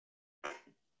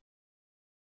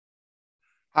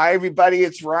Hi, everybody.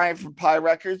 It's Ryan from Pi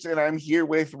Records, and I'm here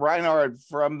with Reinhard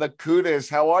from the Kudas.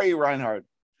 How are you, Reinhard?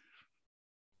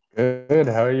 Good.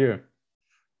 How are you?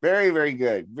 Very, very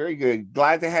good. Very good.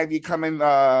 Glad to have you coming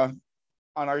on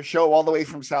our show all the way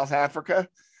from South Africa.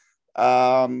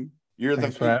 You're the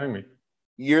Thanks for having me.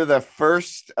 you're the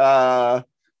first band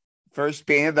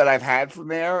that I've had from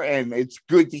there, and it's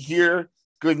good to hear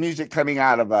good music coming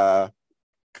out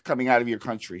of your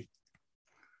country.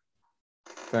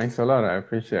 Thanks a lot. I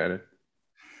appreciate it.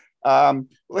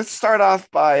 Let's start off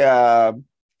by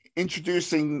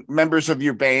introducing members of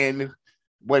your band,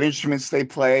 what instruments they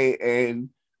play, and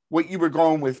what you were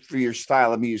going with for your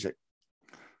style of music.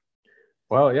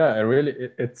 Well, yeah,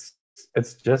 it's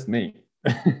just me.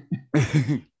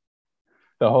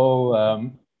 The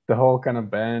whole kind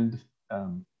of band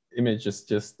image is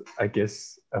just, I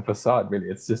guess, a facade. Really,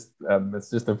 it's just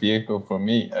a vehicle for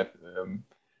me.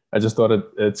 I just thought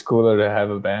it's cooler to have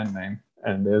a band name,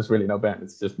 and there's really no band.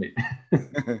 It's just me.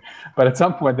 But at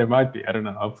some point there might be. I don't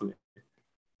know. Hopefully,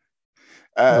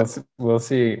 uh, we'll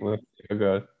see. We'll see how it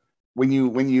goes. when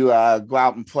you go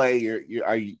out and play,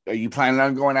 are you planning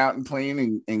on going out and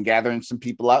playing and gathering some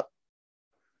people up?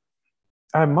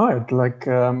 I might like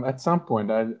at some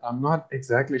point. I'm not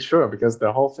exactly sure because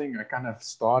the whole thing I kind of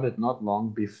started not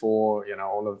long before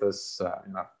all of this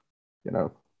you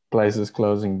know places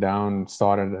closing down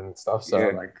started and stuff. So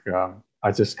Yeah. like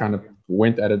I just kind of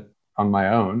went at it on my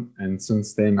own, and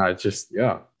since then I just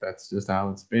that's just how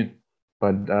it's been.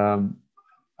 But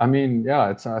I mean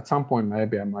it's at some point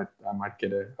maybe I might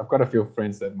get a. I've got a few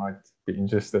friends that might be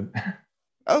interested.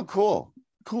 Oh, cool,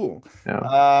 cool. Yeah.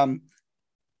 Um,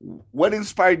 what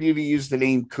inspired you to use the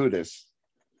name Kudas?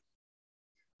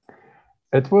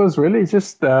 It was really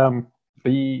just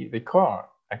the car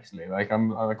actually. Like I'm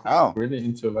like Oh, really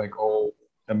into like all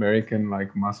American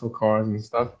like muscle cars and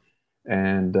stuff.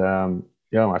 And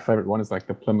yeah, my favorite one is like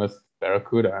the Plymouth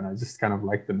Barracuda, and I just kind of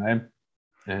like the name.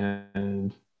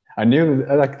 And I knew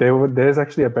like there's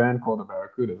actually a band called the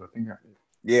Barracudas. I think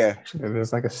yeah. actually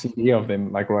there's like a CD of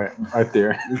them like right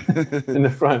there in the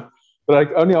front. But like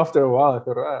only after a while I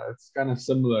thought, it's kind of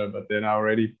similar, but then I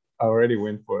already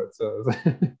went for it, so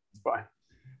it's fine.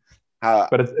 uh,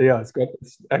 But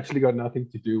it's actually got nothing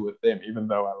to do with them, even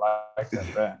though I like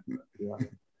that band. But, yeah.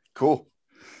 cool.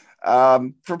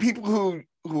 For people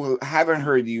who haven't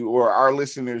heard you or our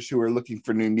listeners who are looking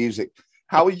for new music,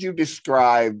 how would you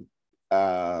describe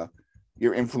uh,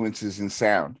 your influences in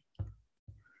sound?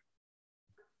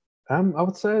 I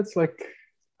would say it's like,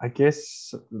 I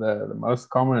guess the most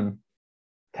common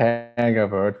tag I've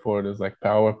heard for it is like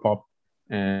power pop,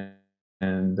 and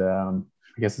and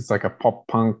I guess it's like a pop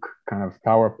punk kind of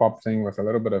power pop thing with a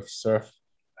little bit of surf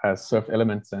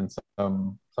elements and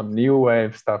some new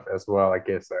wave stuff as well. I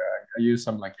guess I use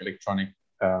some like electronic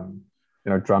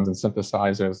drums and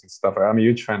synthesizers and stuff. I'm a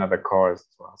huge fan of the cars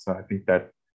as well, so I think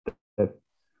that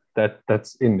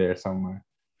that's in there somewhere.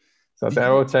 So Did I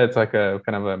you would say it's like a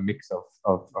kind of a mix of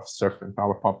surf and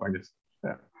power pop, I guess.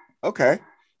 Yeah. okay?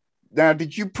 Now,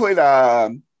 did you put it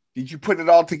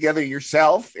all together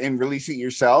yourself and release it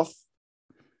yourself?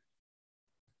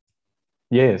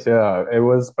 Yes, yeah. It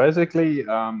was basically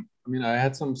I mean I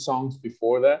had some songs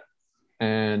before that,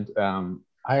 and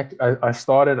I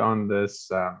started on this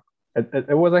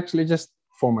it was actually just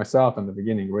for myself in the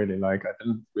beginning, really. Like I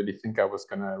didn't really think I was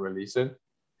gonna release it.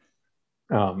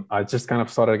 I just kind of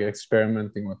started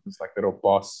experimenting with this like little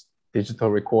Boss digital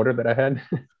recorder that I had.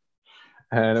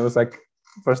 And it was like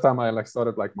first time I like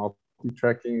started like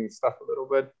multi-tracking stuff a little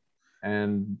bit.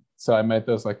 And so I made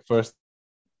those like first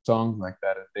songs like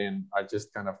that, and then I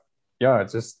just kind of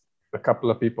just a couple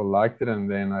of people liked it,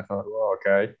 and then I thought, well,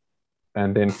 okay.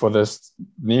 And then for this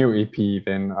new EP,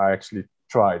 then I actually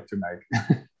tried to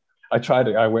make. I tried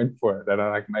it. I went for it. And I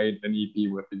like made an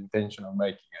EP with the intention of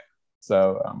making it.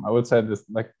 So I would say this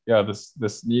like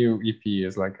this new EP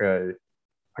is like a.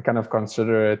 I kind of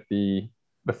consider it the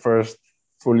first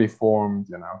fully formed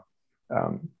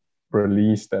um,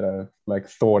 release that I've like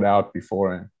thought out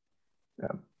before. And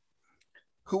yeah.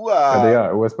 Who But yeah,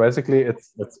 it was basically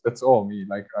it's all me.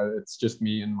 Like it's just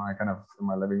me in my kind of in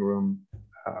my living room,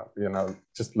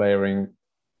 just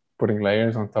putting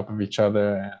layers on top of each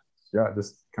other, and yeah,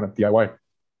 just kind of DIY.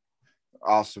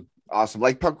 awesome, awesome,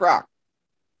 like punk rock.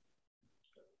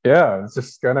 Yeah,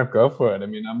 just kind of go for it. I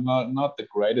mean, I'm not the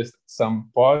greatest at some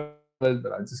part of it,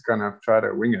 but I just kind of try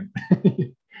to wing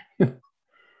it.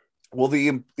 Well, the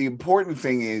important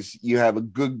thing is you have a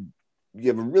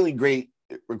really great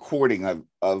recording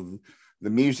of the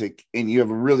music, and you have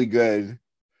a really good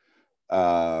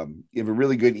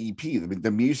EP.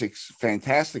 The music's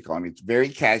fantastic on it. It's very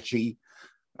catchy.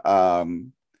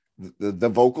 Um, The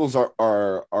vocals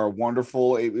are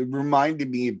wonderful. It reminded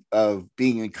me of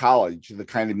being in college, the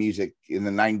kind of music in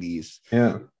the 90s.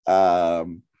 Yeah.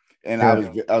 And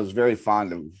Yeah. I was very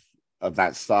fond of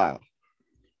that style.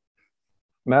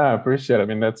 No, I appreciate it. I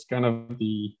mean, that's kind of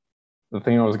the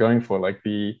thing I was going for. Like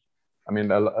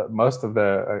most of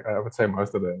I would say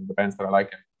most of the bands that I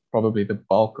like, and probably the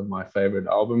bulk of my favorite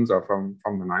albums are from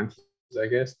the 90s, I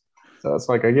guess. So it's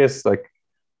like, I guess, like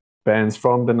bands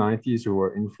from the 90s who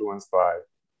were influenced by,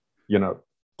 you know,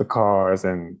 the Cars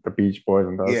and the Beach Boys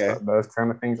and Yeah. those kind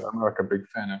of things. I'm like a big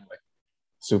fan of like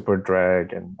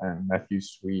Superdrag and Matthew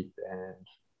Sweet and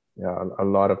yeah, a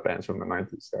lot of bands from the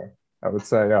 90s. So I would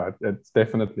say, yeah, it's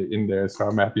definitely in there. So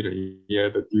I'm happy to hear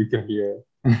that you can hear.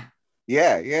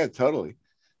 Yeah, totally.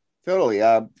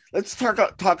 Let's talk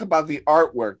about the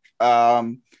artwork.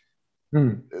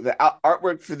 The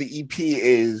artwork for the EP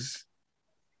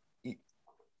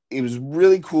it was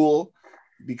really cool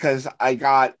because I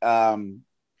got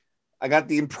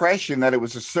the impression that it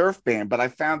was a surf band, but I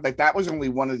found that was only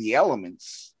one of the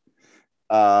elements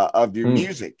of your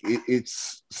music.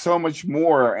 It's so much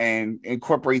more and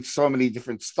incorporates so many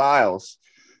different styles.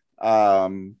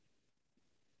 Was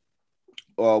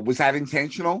that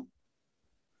intentional?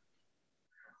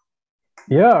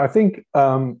 Yeah, I think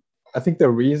the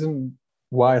reason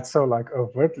why it's so like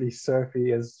overtly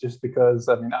surfy is just because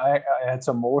I had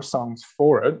some more songs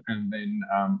for it, and then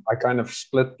I kind of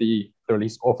split the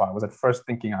release off. I was at first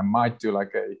thinking I might do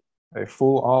like a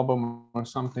full album or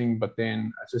something, but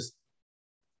then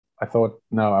I thought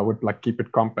no, I would like keep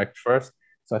it compact first.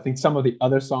 So I think some of the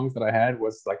other songs that I had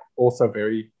was like also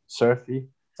very surfy.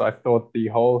 So I thought the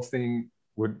whole thing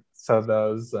would. So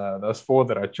those four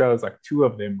that I chose, like two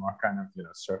of them are kind of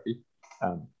surfy,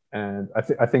 and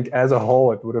I think as a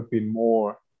whole it would have been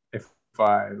more if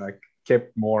I like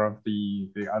kept more of the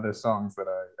other songs that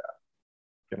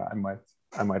I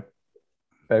might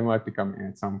they might be coming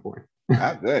at some point.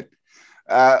 Ah, good.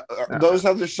 Those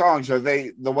other songs, are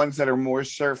they the ones that are more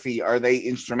surfy? Are they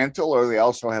instrumental or they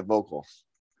also have vocals?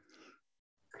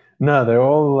 No, they're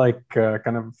all like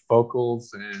kind of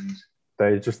vocals, and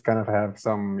they just kind of have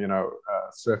some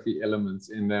surfy elements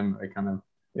in them. They kind of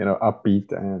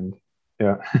upbeat and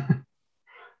yeah,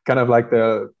 kind of like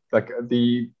I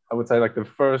would say like the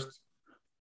first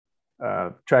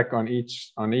track on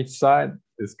each side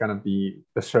is kind of the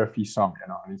surfy song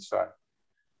on each side.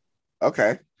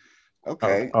 Okay. Of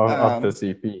the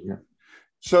CP. Yeah.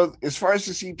 So as far as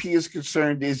the CP is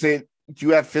concerned, do you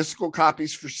have physical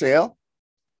copies for sale?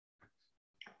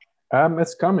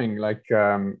 It's coming. Like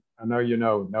I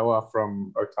know Noah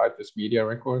from Otitis Media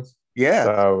Records.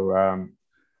 Yeah.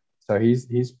 So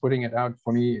he's putting it out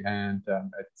for me, and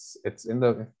it's in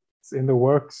the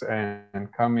works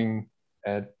and coming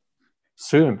at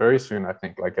soon, very soon. I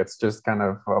think like it's just kind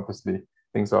of obviously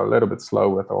things are a little bit slow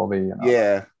with all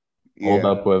the hold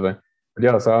up with it. But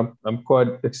yeah, so I'm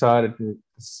quite excited.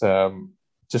 It's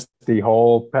just the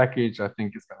whole package. I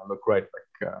think it's gonna look great.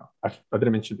 Like I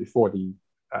didn't mention before the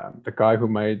guy who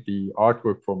made the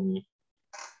artwork for me.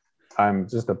 I'm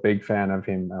just a big fan of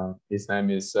him. His name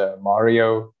is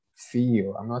Mario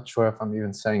Feal. I'm not sure if I'm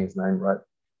even saying his name right,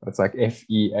 but it's like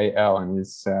Feal, and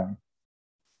he's.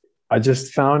 I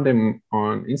just found him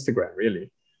on Instagram, really,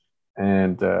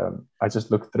 and I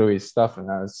just looked through his stuff,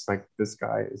 and I was like, this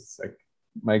guy is like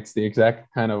makes the exact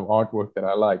kind of artwork that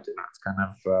I like. It's kind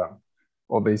of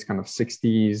all these kind of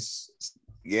 60s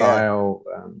style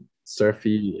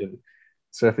surfy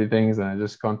things, and I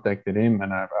just contacted him,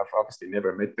 and I've obviously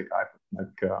never met the guy, but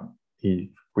like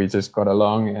we just got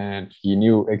along, and he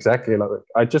knew exactly. Like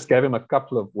I just gave him a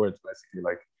couple of words, basically,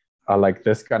 like I like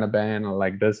this kind of band, I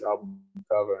like this album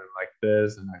cover, and like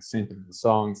this, and I sent him the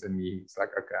songs, and he's like,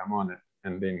 okay, I'm on it.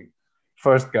 And then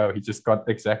first go, he just got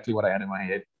exactly what I had in my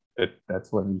head.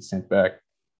 That's what he sent back.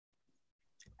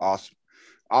 Awesome.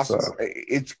 So.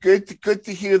 It's good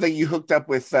to hear that you hooked up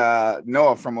with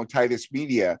Noah from Otitis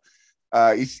Media.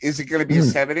 Is it going to be a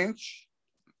 7-inch?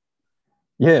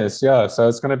 Yes, yeah. So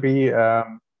it's going to be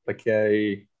like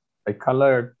a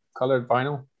colored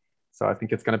vinyl. So I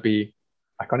think it's going to be.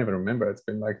 I can't even remember. It's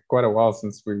been like quite a while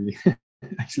since we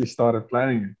actually started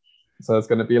planning it. So it's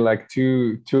going to be like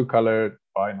two colored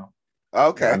vinyl.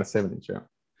 Okay. On a 7-inch. Yeah.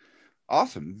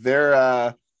 Awesome.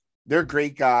 They're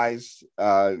great guys.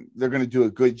 They're going to do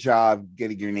a good job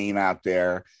getting your name out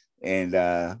there, and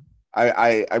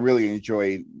I really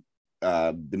enjoy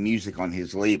the music on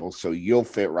his label, so you'll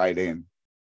fit right in.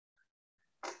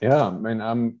 Yeah, I mean,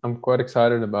 I'm quite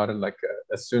excited about it. Like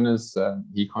as soon as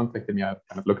he contacted me, I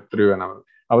kind of looked through, and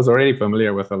I was already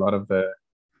familiar with a lot of the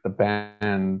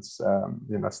bands,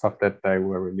 stuff that they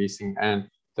were releasing, and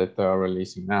that they are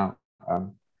releasing now.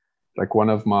 Like one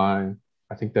of my,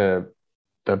 I think the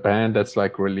band that's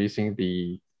like releasing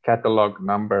the catalog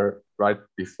number right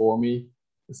before me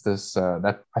is this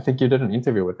that I think you did an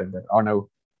interview with him, that Arno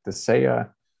De Sea.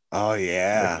 Oh Like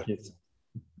yeah.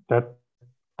 that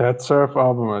that surf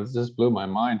album has just blew my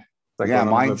mind. It's like Yeah, one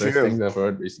of mine the best too. things I've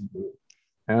heard recently.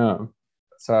 Yeah.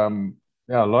 So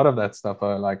yeah, a lot of that stuff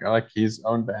I like. I like his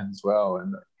own band as well,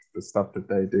 and the stuff that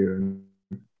they do. And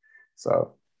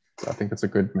so I think it's a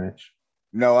good match.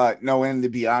 No End the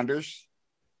Beyonders.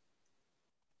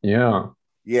 Yeah.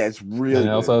 Yeah, it's really And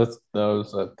good. also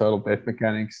those Total Death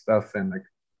Mechanics stuff, and like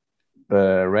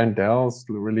the Randells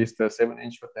released a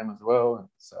 7-inch with them as well. And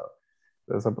so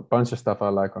there's a bunch of stuff I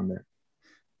like on there.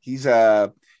 He's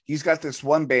he's got this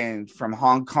one band from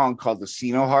Hong Kong called the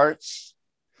Sino Hearts.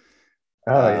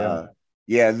 Oh yeah.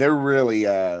 Yeah, they're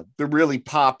really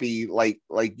poppy like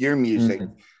your music.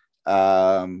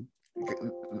 Um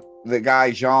the guy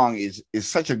Zhang is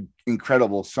such an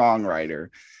incredible songwriter,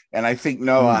 and I think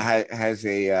Noah has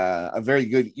a very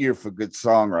good ear for good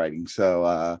songwriting.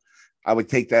 So I would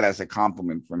take that as a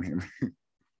compliment from him.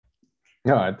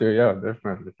 Yeah, I do. Yeah,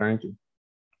 definitely. Thank you.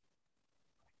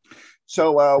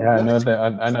 So Yeah, I know that.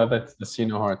 I know that's the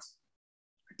Sino Hearts.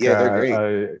 Yeah, they're great.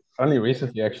 I only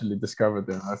recently actually discovered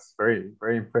them. That's very,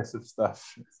 very impressive stuff.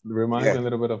 It reminds me a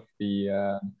little bit of the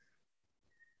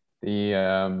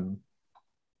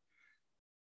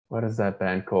what is that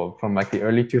band called from like the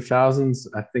early 2000s?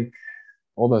 I think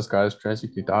all those guys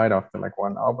tragically died after like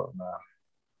one album.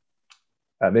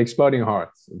 The Exploding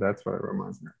Hearts. That's what it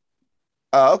reminds me of.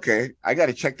 Oh, okay. I got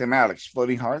to check them out.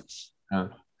 Exploding Hearts.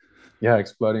 Yeah,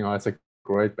 Exploding Hearts, a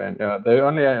great band. Yeah, they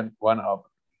only had one album,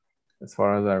 as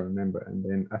far as I remember, and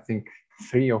then I think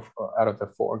out of the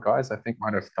 4 guys, I think,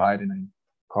 might have died in a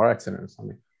car accident or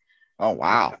something. Oh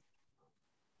wow!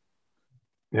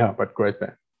 Yeah, but great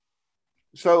band.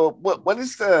 So, what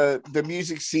is the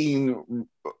music scene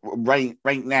right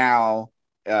now?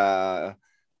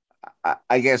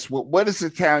 I guess what is the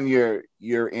town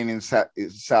you're in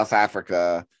South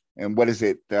Africa, and what is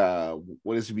it?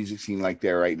 What is the music scene like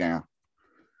there right now?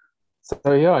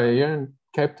 So yeah, you're in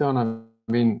Cape Town.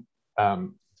 I mean, to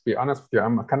be honest with you,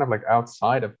 I'm kind of like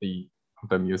outside of the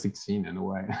music scene in a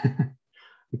way.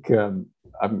 Like,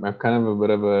 I'm kind of a bit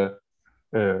of a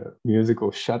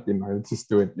musical shut in. I just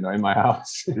do it, in my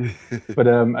house. But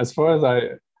as far as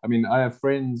I mean, I have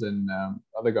friends and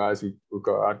other guys who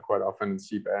go out quite often and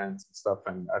see bands and stuff,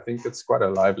 and I think it's quite a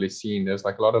lively scene. There's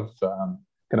like a lot of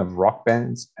kind of rock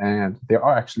bands, and there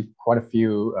are actually quite a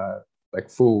few like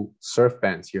full surf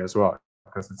bands here as well,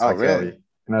 because it's Oh, like really?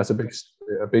 it's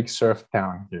a big surf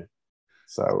town here.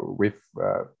 So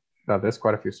there's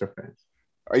quite a few surf bands.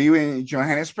 Are you in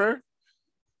Johannesburg?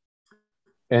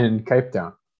 In Cape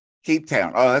Town. Cape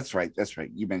Town. Oh, that's right. That's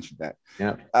right. You mentioned that.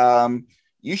 Yeah.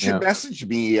 You should message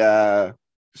me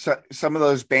some of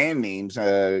those band names.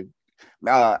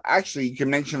 Actually, you can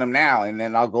mention them now, and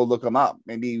then I'll go look them up.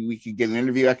 Maybe we could get an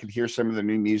interview. I could hear some of the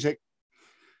new music.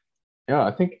 Yeah,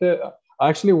 I think that I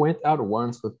actually went out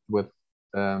once with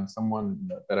someone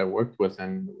that I worked with,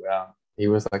 and he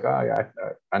was like, "Oh, yeah,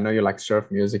 I know you like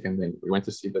surf music," and then we went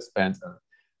to see this band.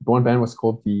 One band was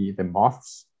called the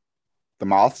Moths. The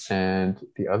Moths. And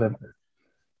the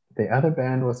other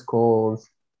band was called.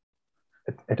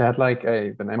 It had like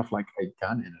the name of like a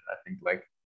gun in it. I think like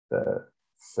the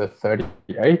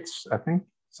 38, I think,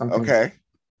 something. Okay.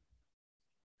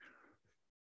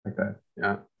 Like that,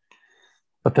 yeah.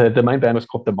 But the main band was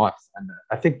called the Moths, and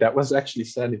I think that was actually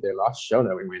sadly their last show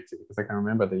that we went to, because I can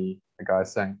remember the guy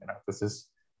saying, this is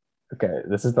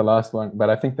the last one. But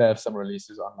I think they have some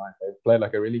releases online. They play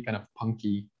like a really kind of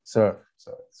punky surf,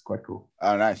 so it's quite cool.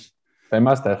 Oh, nice. They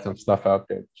must have some stuff out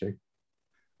there, Jake.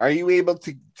 Are you able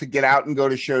to get out and go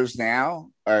to shows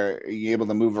now? Or are you able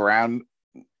to move around?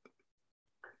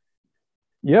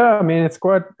 Yeah, I mean it's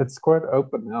quite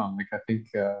open now. Like I think,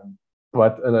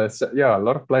 but yeah, a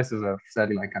lot of places are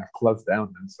sadly like kind of closed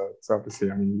down, and so it's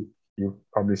obviously, I mean, you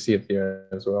probably see it here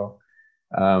as well.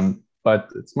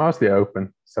 But it's mostly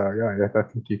open, so yeah, I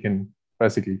think you can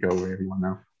basically go wherever you want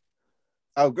now.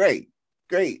 Oh, great.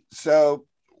 So,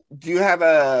 do you have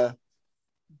a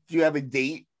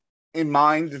date in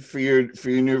mind for your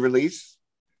new release?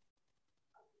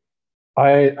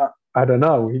 I don't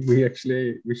know.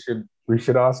 We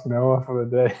should ask Noah for the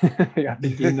day. I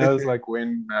think he knows like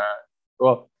when.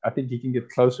 Well, I think he can get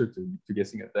closer to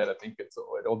guessing at that. I think it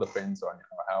all depends on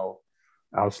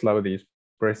how slow these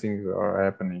pressings are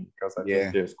happening, because I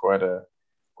think there's quite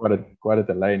a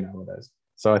delay nowadays.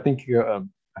 So I think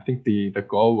the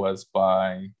goal was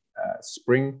by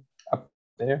spring up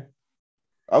there.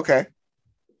 Okay.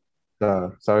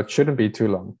 So it shouldn't be too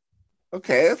long.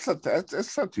 Okay,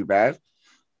 that's not too bad.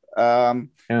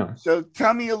 Um, Yeah. so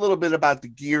tell me a little bit about the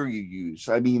gear you use.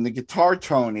 I mean, the guitar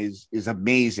tone is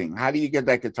amazing. How do you get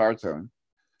that guitar tone?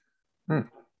 Hmm.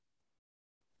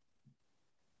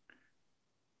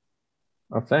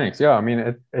 Oh, thanks. Yeah, I mean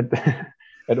it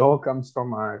it all comes from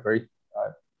my very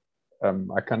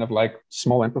I kind of like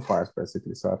small amplifiers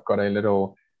basically. So I've got a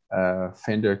little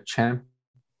Fender Champ,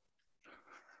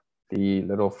 the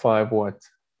little 5 watt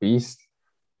beast,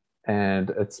 and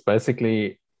it's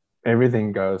basically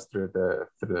everything goes through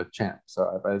the Champ. So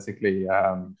I basically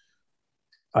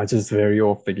I just vary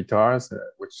off the guitars,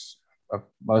 which I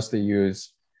mostly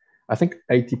use. I think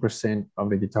 80% of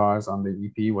the guitars on the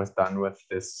EP was done with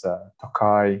this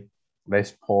Tokai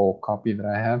Les Paul copy that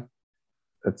I have.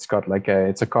 It's got like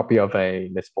it's a copy of a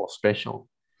Les Paul Special.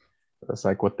 It's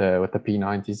like with the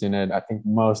P90s in it. I think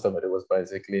most of it was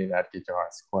basically that guitar.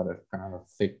 It's quite a kind of a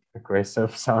thick,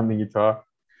 aggressive sounding guitar,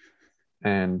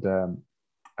 and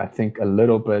I think a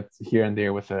little bit here and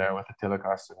there with a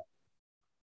Telecaster.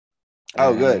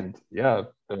 Oh, good. And yeah,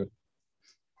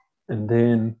 and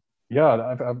then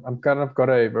yeah, I'm kind of got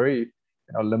a very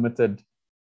limited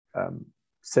um,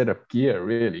 set of gear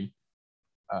really.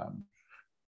 Um,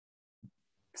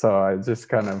 so I just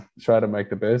kind of try to make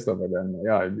the best of it, and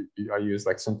yeah, I use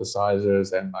like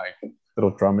synthesizers and like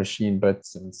little drum machine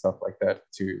bits and stuff like that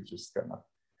to just kind of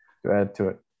to add to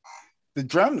it. The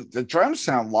drums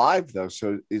sound live though,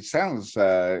 so it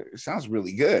sounds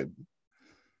really good.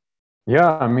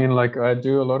 Yeah, I mean, like I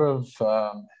do a lot of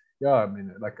yeah, I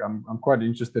mean, like I'm quite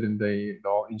interested in the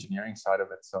whole engineering side of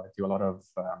it, so I do a lot of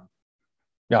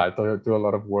yeah, I do a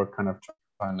lot of work kind of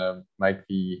trying to make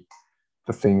the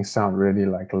things sound really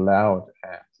like loud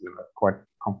and quite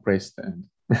compressed and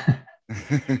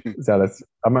so that's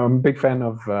I'm a big fan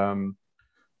of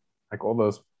like all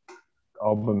those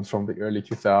albums from the early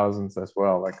 2000s as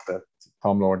well, like that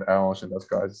Tom Lord Owls and those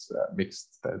guys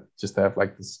mixed that just have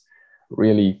like this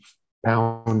really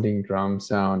pounding drum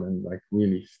sound and like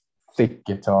really thick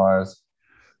guitars.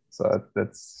 So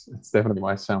that's it's definitely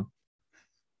my sound.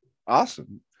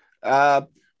 Awesome.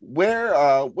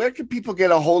 Where can people get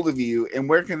a hold of you, and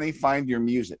where can they find your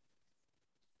music?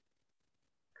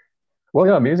 Well,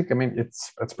 yeah, music. I mean,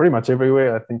 it's pretty much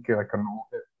everywhere. I think like on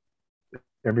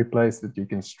every place that you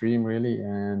can stream really,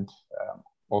 and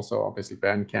also obviously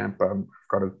Bandcamp. I've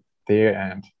got it there,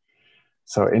 and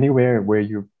so anywhere where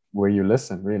you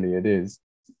listen, really, it is.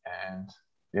 And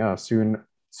yeah, soon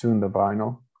the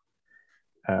vinyl,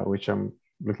 which I'm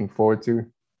looking forward to,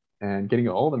 and getting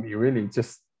a hold of me. Really,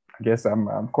 just I guess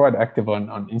I'm quite active on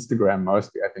Instagram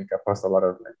mostly. I think I post a lot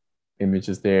of like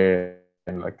images there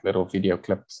and like little video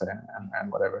clips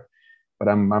and whatever. But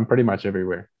I'm pretty much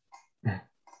everywhere.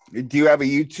 Do you have a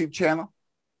YouTube channel?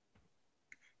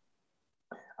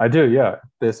 I do, yeah.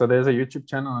 There's a YouTube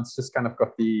channel. It's just kind of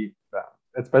got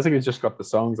it's basically just got the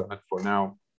songs on it for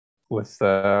now, with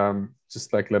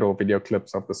just like little video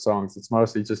clips of the songs. It's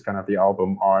mostly just kind of the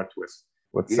album art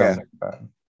with Yeah. some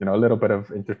a little bit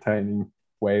of entertaining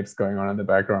waves going on in the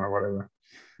background or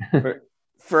whatever.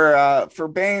 For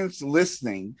bands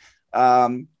listening,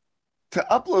 um, to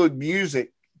upload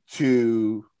music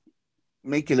to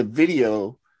make it a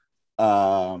video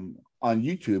on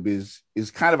YouTube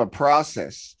is kind of a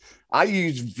process. I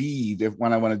use Veed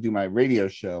when I want to do my radio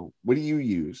show. What do you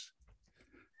use?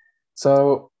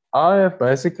 So I have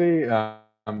basically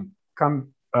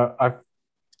come.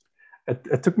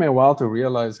 It took me a while to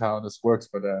realize how this works,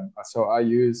 but so I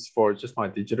use for just my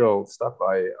digital stuff.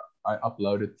 I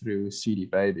upload it through CD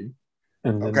Baby,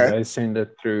 and then Okay. they send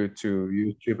it through to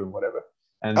YouTube and whatever.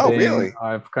 And Oh, then really?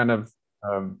 I've kind of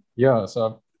yeah.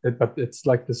 So but it's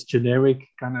like this generic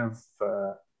kind of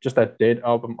just that dead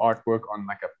album artwork on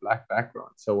like a black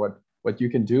background. So what you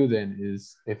can do then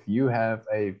is if you have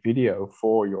a video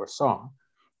for your song,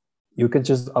 you can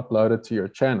just upload it to your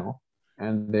channel,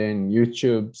 and then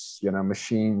YouTube's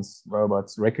machines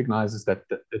robots recognizes that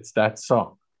it's that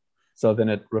song, so then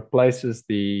it replaces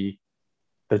the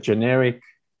generic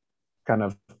kind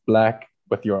of black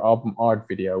with your album art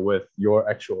video with your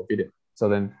actual video, so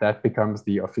then that becomes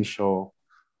the official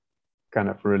kind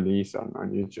of release on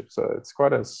YouTube. So it's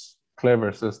quite a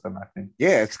clever system, I think.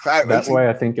 Yeah, it's That way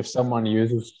I think if someone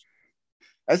uses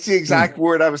that's the exact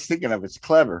word I was thinking of. It's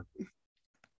clever.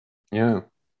 yeah,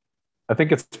 I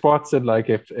think it spots it, like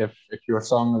if your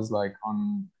song is like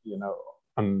on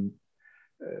on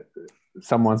uh,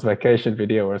 someone's vacation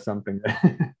video or something,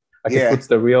 like it Yeah. puts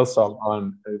the real song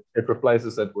on. It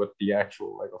replaces it with the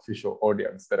actual like official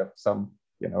audio instead of some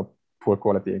poor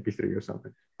quality MP3 or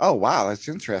something. Oh, wow, that's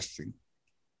interesting.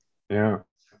 Yeah.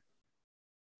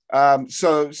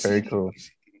 So Very CD, cool.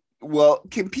 well,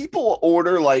 can people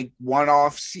order like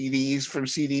one-off CDs from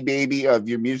CD Baby of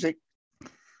your music?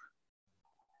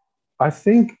 I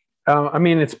think, I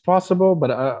mean, it's possible,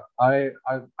 but I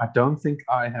don't think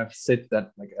I have set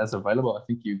that like as available. I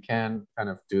think you can kind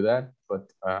of do that,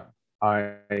 but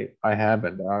I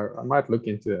haven't. I might look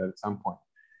into it at some point.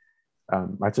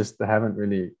 I just haven't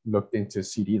really looked into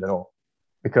CDs at all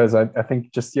because I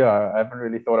think just yeah, I haven't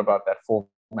really thought about that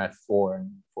format for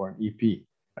an EP.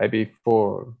 Maybe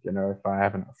for if I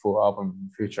have a full album in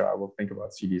the future, I will think about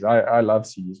CDs. I love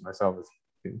CDs myself. As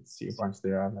you can see a bunch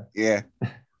there. Yeah,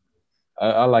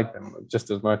 I like them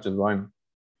just as much as vinyl.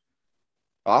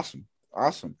 awesome,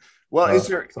 awesome. Well, is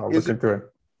there So I'll is look it into it.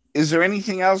 is there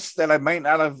anything else that I might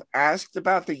not have asked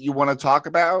about that you want to talk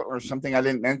about, or something I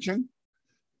didn't mention?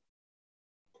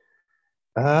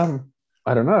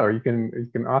 I don't know. You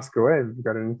can ask away if you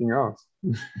got anything else.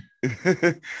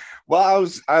 Well,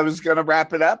 I was gonna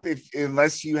wrap it up if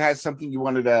unless you had something you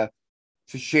wanted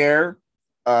to share,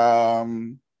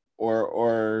 um,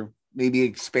 or maybe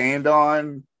expand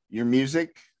on your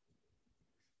music.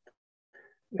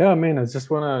 Yeah, I mean, I just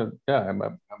wanna yeah, I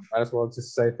might as well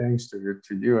just say thanks to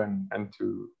you and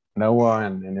to Noah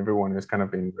and everyone who's kind of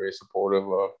been very supportive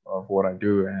of what I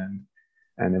do and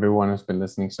everyone who's been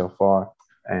listening so far.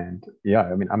 And yeah,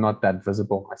 I mean, I'm not that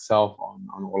visible myself on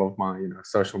all of my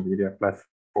social media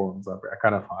platforms. I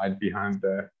kind of hide behind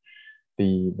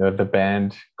the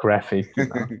band graphic,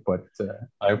 But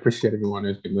I appreciate everyone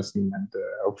who's been listening, and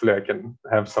hopefully I can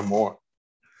have some more.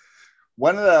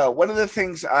 One of the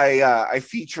things I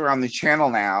feature on the channel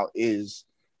now is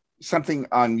something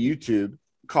on YouTube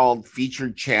called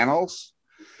featured channels,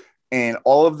 and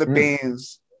all of the Mm.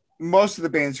 bands, most of the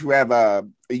bands who have a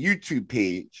YouTube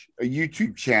page, a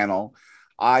YouTube channel,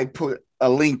 I put a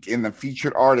link in the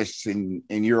featured artists, and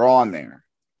you're on there.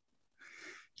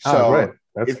 Ah, So great.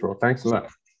 That's if cool. Thanks a lot.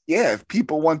 yeah, if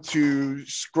people want to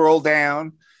scroll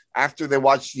down after they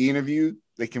watch the interview,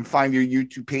 they can find your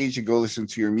YouTube page and go listen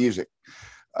to your music.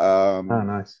 Ah, Um,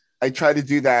 nice. I try to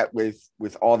do that with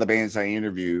all the bands I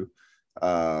interview,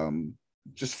 um,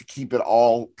 just to keep it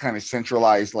all kind of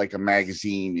centralized, like a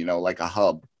magazine, like a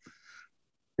hub.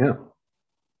 Yeah.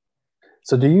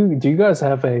 So do you guys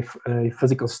have a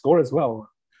physical store as well?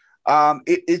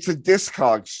 It's a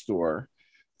Discog store,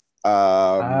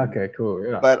 Ah, um, okay, cool.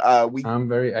 Yeah. but we I'm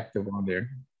very active on there.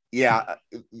 yeah,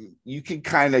 you can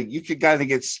kind of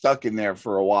get stuck in there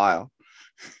for a while.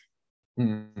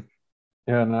 Mm.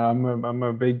 Yeah, no, I'm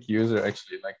a big user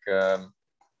actually. Like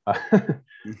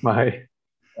my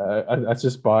I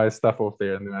just buy stuff off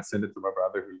there and then I send it to my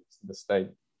brother who lives in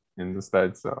the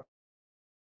States. So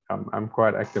I'm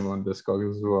quite active on Discog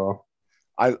as well.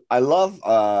 I love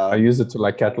I use it to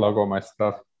like catalog all my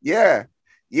stuff. yeah,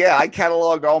 yeah, I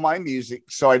catalog all my music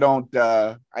so I don't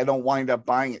wind up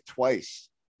buying it twice.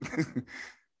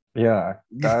 Yeah,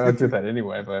 I do that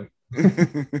anyway, but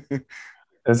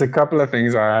there's a couple of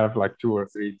things I have like two or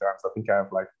three times. I think I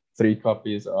have like three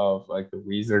copies of like the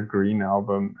Weezer Green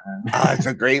album, Ah, and it's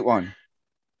a great one.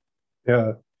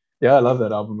 yeah, yeah, I love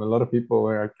that album. A lot of people,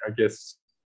 I guess,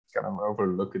 kind of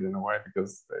overlook it in a way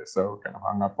because they're so kind of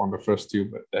hung up on the first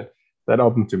two. But that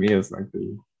album to me is like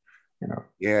you know,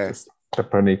 Yeah. just the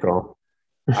pinnacle.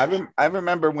 I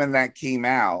remember when that came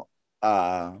out.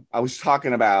 I was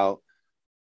talking about.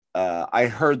 I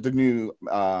heard the new.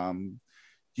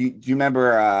 Do you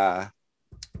remember?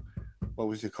 What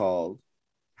was it called?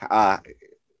 Uh,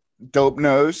 Dope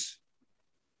Nose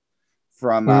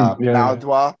from Yeah, yeah.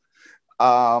 Maladwa.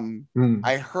 Mm,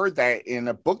 I heard that in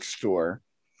a bookstore,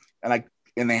 and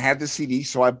they had the CD,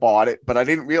 so I bought it. But I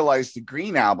didn't realize the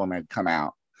Green album had come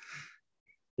out,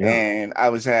 yeah. and I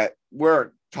was at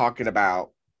work talking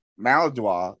about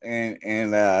Maladwa,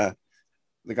 and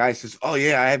the guy says, "Oh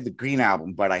yeah, I have the Green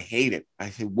album, but I hate it." I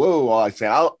said, "Whoa!" I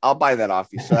said, "I'll buy that off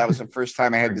you." So that was the first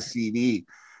time I had the Thanks. CD.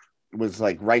 It was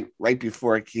like right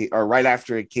before it came, or right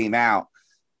after it came out,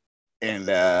 and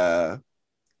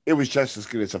it was just as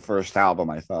good as the first album,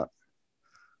 I thought.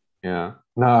 Yeah.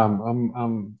 No, I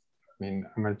mean,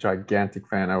 I'm a gigantic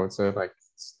fan. I would say like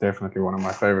it's definitely one of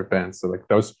my favorite bands. So like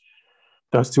those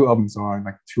two albums are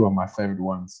like two of my favorite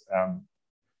ones.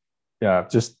 Yeah,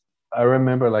 just I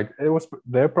remember like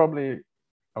they're probably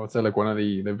I would say like one of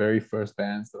the very first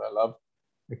bands that I love.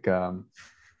 Like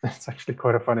it's actually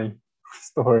quite a funny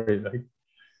story. Like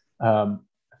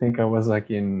I think I was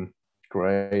like in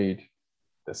grade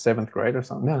the seventh grade or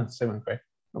something. No, seventh grade.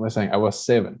 I was saying I was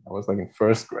seven. I was like in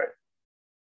first grade.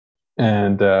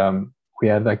 And we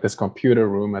had like this computer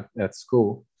room at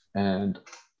school. And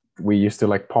we used to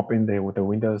like pop in there with the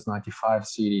Windows 95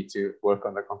 CD to work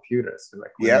on the computers, so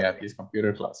like when we Yep. had these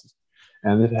computer classes.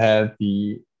 And it had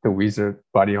the Wizard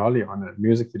Buddy Holly on a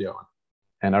music video on.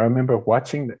 And I remember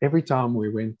watching every time we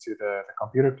went to the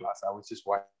computer class, I would just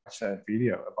watch that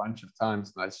video a bunch of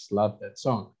times, and I just loved that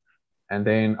song. And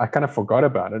then I kind of forgot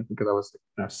about it because I was,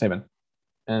 7.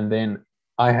 And then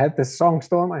I had this song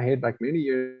still in my head like many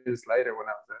years later when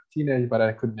I was a teenager, but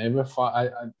I could never find.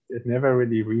 It never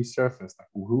really resurfaced. Like,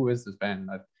 who is this band?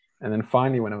 And then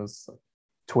finally, when I was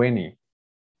 20,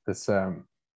 this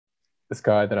this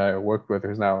guy that I worked with,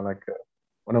 who's now like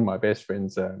one of my best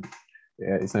friends.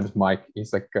 Yeah, his name is Mike.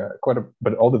 He's like quite a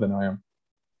bit older than I am,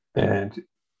 and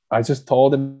I just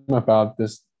told him about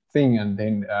this thing, and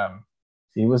then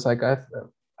he was like,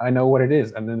 I know what it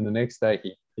is. And then the next day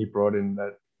he brought in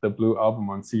the Blue album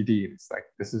on CD. It's like,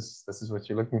 this is what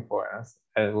you're looking for.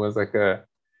 And it was like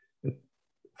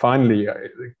finally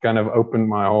it kind of opened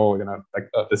my whole, like,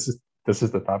 oh, this is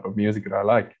the type of music that I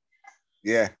like.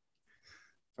 Yeah,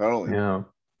 totally. Yeah.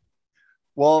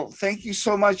 Well, thank you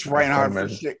so much, Reinhard,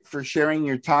 Amazing. for sharing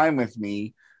your time with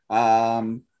me.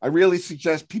 I really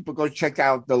suggest people go check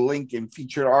out the link in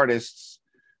featured artists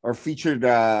or featured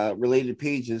related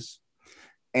pages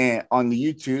and on the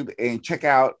YouTube, and check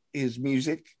out his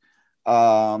music.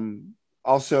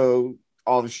 Also,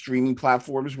 all the streaming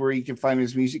platforms where you can find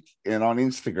his music, and on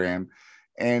Instagram.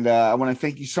 And I want to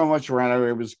thank you so much, Reinhard.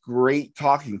 It was great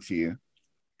talking to you.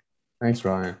 Thanks,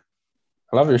 Ryan.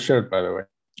 I love your shirt, by the way.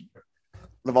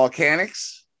 The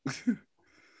Volcanics.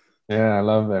 Yeah, I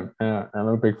love them. Yeah, I'm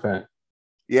a big fan.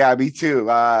 Yeah, me too.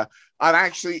 I'm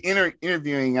actually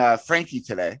interviewing Frankie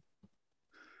today.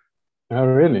 Oh,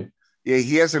 really? Yeah,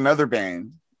 he has another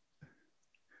band.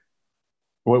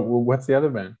 What's the other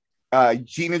band?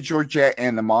 Gina Georgette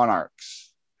and the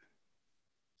Monarchs.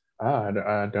 I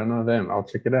don't know them. I'll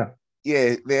check it out.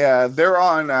 Yeah, they're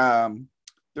on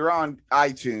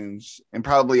iTunes and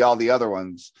probably all the other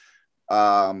ones.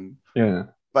 Yeah.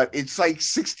 But it's like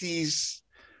 60s.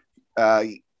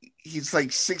 He's like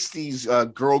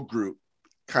 60s girl group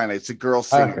kind of. It's a girl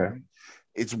singer. Okay.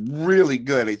 It's really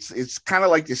good. It's kind of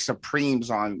like the Supremes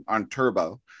on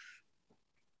Turbo.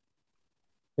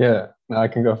 Yeah, no, I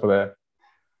can go for that.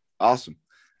 Awesome.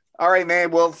 All right,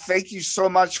 man. Well, thank you so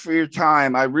much for your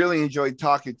time. I really enjoyed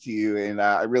talking to you, and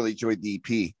I really enjoyed the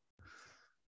EP.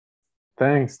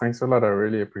 Thanks a lot. I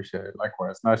really appreciate it.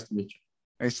 Likewise. Nice to meet you.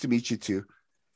 Nice to meet you too.